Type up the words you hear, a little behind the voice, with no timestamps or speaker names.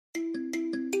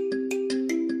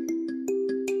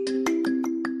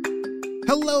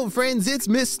Hello, friends, it's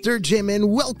Mr. Jim,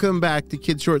 and welcome back to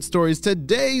Kid Short Stories.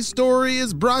 Today's story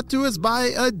is brought to us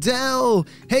by Adele.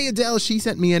 Hey, Adele, she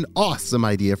sent me an awesome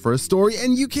idea for a story,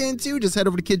 and you can too. Just head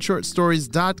over to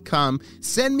kidshortstories.com,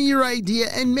 send me your idea,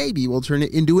 and maybe we'll turn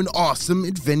it into an awesome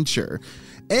adventure.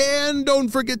 And don't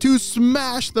forget to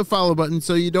smash the follow button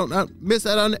so you don't miss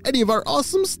out on any of our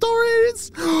awesome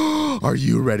stories. Are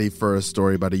you ready for a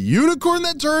story about a unicorn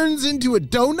that turns into a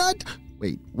donut?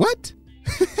 Wait, what?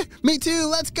 Me too,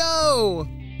 let's go!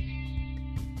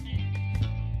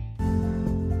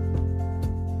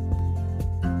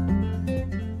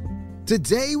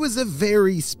 Today was a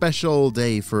very special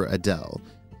day for Adele.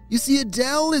 You see,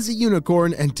 Adele is a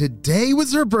unicorn, and today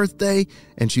was her birthday,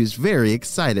 and she was very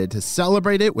excited to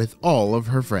celebrate it with all of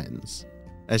her friends.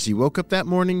 As she woke up that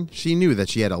morning, she knew that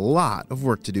she had a lot of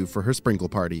work to do for her sprinkle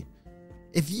party.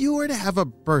 If you were to have a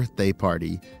birthday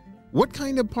party, what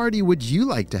kind of party would you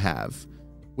like to have?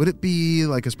 Would it be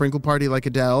like a sprinkle party like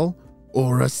Adele?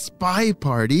 Or a spy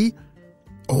party?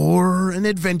 Or an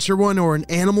adventure one? Or an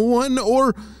animal one?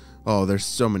 Or... oh, there's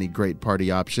so many great party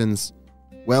options.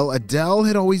 Well, Adele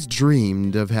had always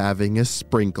dreamed of having a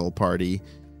sprinkle party.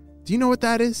 Do you know what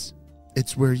that is?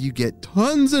 It's where you get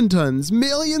tons and tons,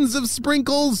 millions of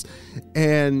sprinkles,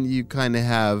 and you kind of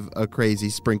have a crazy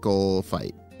sprinkle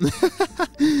fight.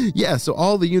 Yeah, so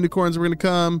all the unicorns were going to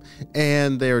come,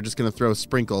 and they were just going to throw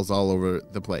sprinkles all over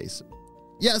the place.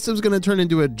 Yes, it was going to turn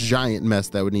into a giant mess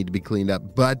that would need to be cleaned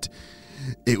up, but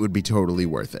it would be totally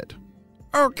worth it.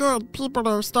 Oh, good. People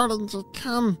are starting to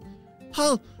come.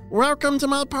 Hey, welcome to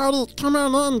my party. Come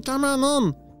on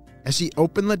in. As she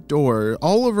opened the door,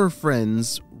 all of her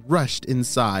friends rushed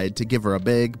inside to give her a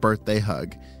big birthday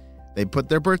hug. They put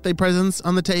their birthday presents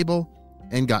on the table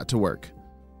and got to work.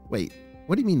 Wait,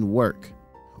 what do you mean work?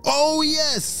 Oh,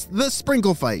 yes, the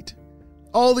sprinkle fight.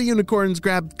 All the unicorns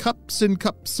grabbed cups and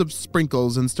cups of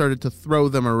sprinkles and started to throw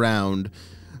them around.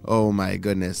 Oh my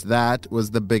goodness, that was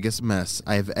the biggest mess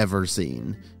I've ever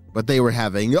seen. But they were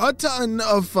having a ton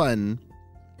of fun.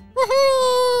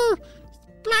 Woohoo!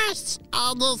 Splash!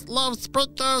 I just love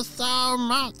sprinkles so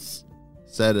much,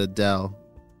 said Adele.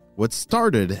 What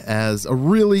started as a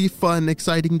really fun,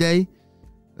 exciting day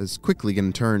was quickly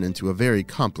going to turn into a very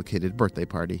complicated birthday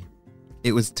party.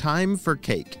 It was time for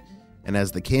cake, and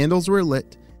as the candles were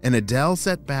lit and Adele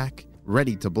sat back,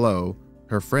 ready to blow,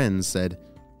 her friends said,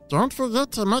 "Don't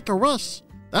forget to make a wish.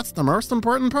 That's the most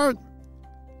important part."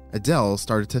 Adele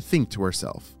started to think to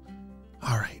herself,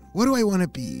 all right, what do I want to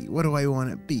be? What do I want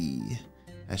to be?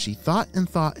 As she thought and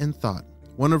thought and thought,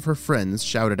 one of her friends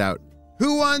shouted out,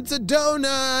 "Who wants a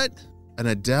donut?" And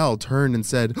Adele turned and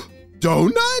said,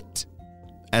 "Donut?"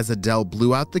 As Adele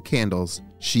blew out the candles,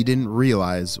 she didn't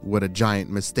realize what a giant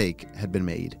mistake had been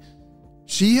made.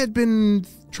 She had been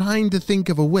trying to think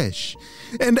of a wish,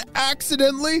 and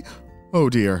accidentally... oh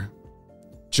dear.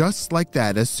 Just like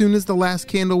that, as soon as the last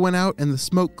candle went out and the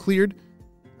smoke cleared,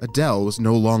 Adele was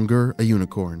no longer a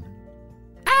unicorn.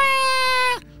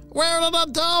 Ah! Where did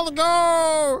Adele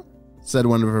go? Said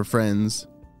one of her friends.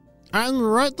 I'm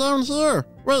right down here.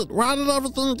 Wait, why did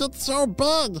everything get so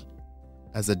big?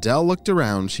 As Adele looked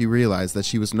around, she realized that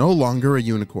she was no longer a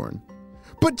unicorn.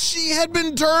 But she had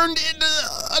been turned into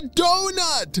a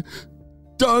donut!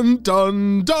 Dun,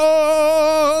 dun,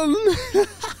 dun!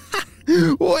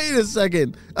 Wait a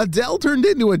second. Adele turned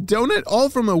into a donut all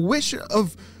from a wish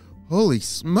of... holy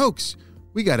smokes.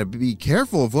 We gotta be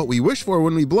careful of what we wish for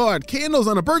when we blow out candles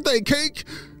on a birthday cake.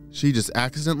 She just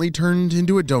accidentally turned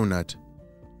into a donut.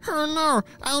 Oh no,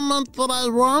 I meant that I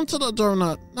wanted a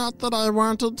donut, not that I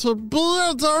wanted to be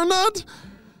a donut.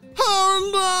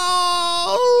 Oh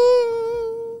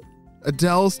no!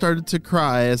 Adele started to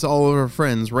cry as all of her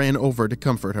friends ran over to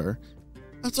comfort her.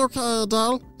 It's okay,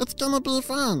 Adele. It's gonna be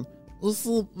fine. You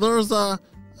see,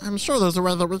 I'm sure there's a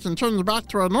way that we can turn you back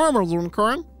to a normal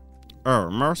unicorn. Oh,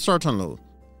 most certainly,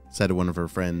 said one of her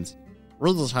friends.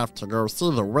 We just have to go see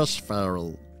the wish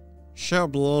fairy. She'll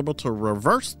be able to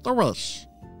reverse the wish.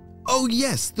 Oh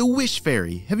yes, the wish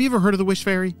fairy. Have you ever heard of the wish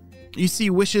fairy? You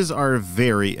see, wishes are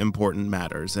very important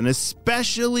matters, and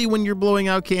especially when you're blowing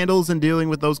out candles and dealing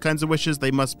with those kinds of wishes,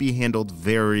 they must be handled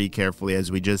very carefully,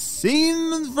 as we just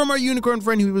seen from our unicorn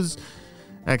friend who was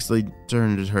actually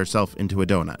turned herself into a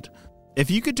donut.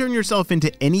 If you could turn yourself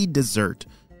into any dessert,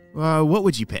 what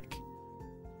would you pick?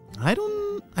 I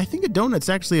think a donut's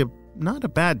actually not a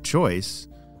bad choice.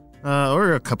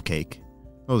 Or a cupcake.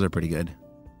 Those are pretty good.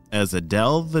 As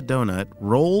Adele the donut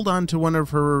rolled onto one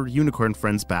of her unicorn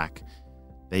friends' back,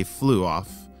 they flew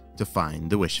off to find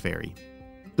the wish fairy.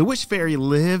 The wish fairy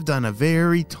lived on a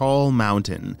very tall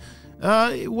mountain.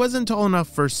 It wasn't tall enough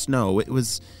for snow. It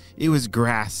was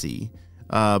grassy.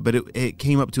 but it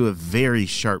came up to a very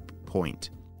sharp point.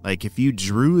 Like if you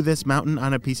drew this mountain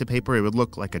on a piece of paper, it would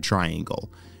look like a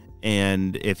triangle.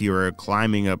 And if you were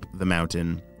climbing up the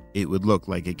mountain, it would look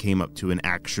like it came up to an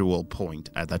actual point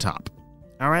at the top.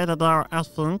 All right, Adele, I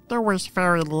think the Wish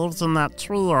Fairy lives in that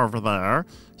tree over there.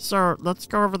 So let's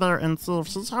go over there and see if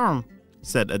she's home,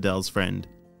 said Adele's friend,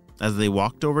 as they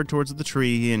walked over towards the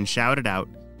tree and shouted out,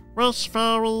 Wish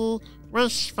Fairy, are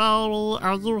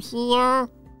you here?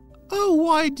 Oh,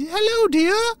 why, hello,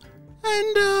 dear.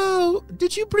 And,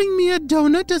 did you bring me a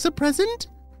donut as a present?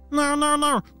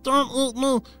 No, don't eat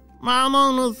me. My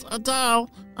name is Adele,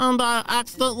 and I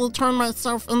accidentally turned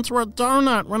myself into a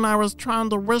donut when I was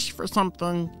trying to wish for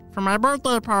something for my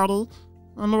birthday party.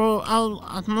 And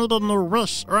I need a new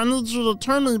wish, or I need you to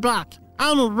turn me back.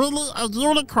 I'm really a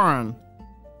unicorn.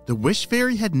 The Wish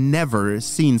Fairy had never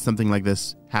seen something like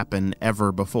this happen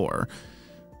ever before.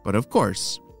 But of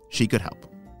course, she could help.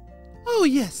 Oh,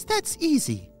 yes, that's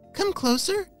easy. Come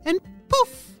closer, and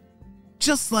poof!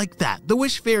 Just like that, the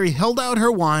Wish Fairy held out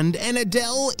her wand, and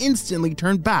Adele instantly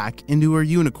turned back into her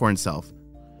unicorn self.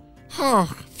 Oh,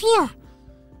 phew!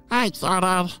 I thought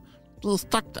I'd be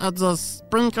stuck as a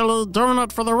sprinkly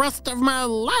donut for the rest of my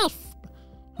life.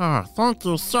 Oh, thank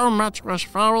you so much, Wish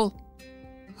Fairy.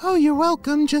 Oh, you're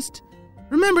welcome. Just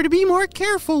remember to be more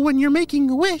careful when you're making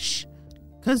a wish,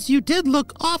 'cause you did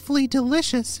look awfully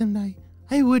delicious, and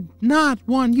I would not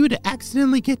want you to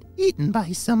accidentally get eaten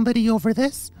by somebody over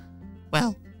this.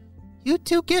 Well, you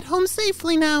two get home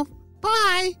safely now.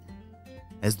 Bye.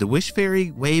 As the Wish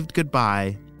Fairy waved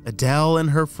goodbye, Adele and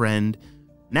her friend,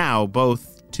 now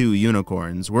both two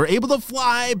unicorns, were able to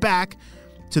fly back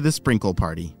to the sprinkle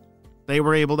party. They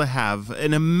were able to have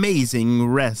an amazing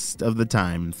rest of the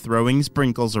time, throwing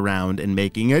sprinkles around and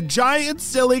making a giant,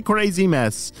 silly, crazy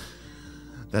mess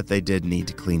that they did need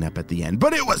to clean up at the end,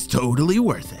 but it was totally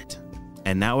worth it.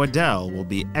 And now Adele will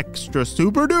be extra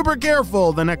super duper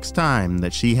careful the next time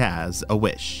that she has a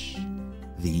wish.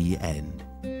 The end.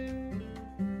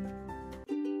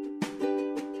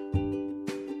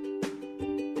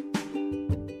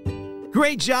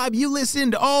 Great job, you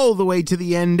listened all the way to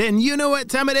the end, and you know what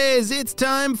time it is. It's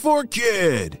time for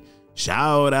Kid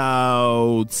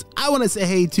Shoutouts. I want to say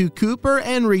hey to Cooper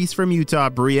and Reese from Utah,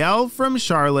 Brielle from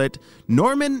Charlotte,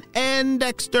 Norman and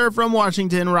Dexter from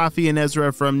Washington, Rafi and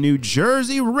Ezra from New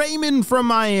Jersey, Raymond from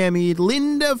Miami,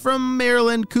 Linda from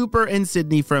Maryland, Cooper and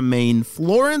Sydney from Maine,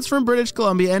 Florence from British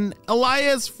Columbia, and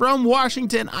Elias from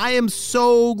Washington. I am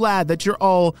so glad that you're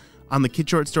all on the Kid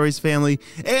Short Stories family,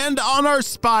 and on our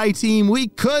spy team. We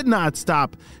could not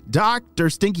stop Dr.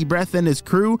 Stinky Breath and his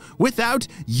crew without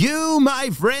you, my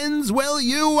friends. Well,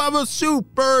 you have a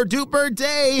super duper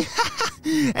day.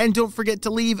 And don't forget to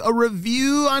leave a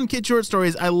review on Kid Short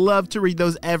Stories. I love to read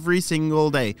those every single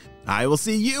day. I will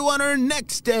see you on our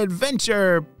next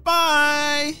adventure.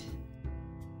 Bye.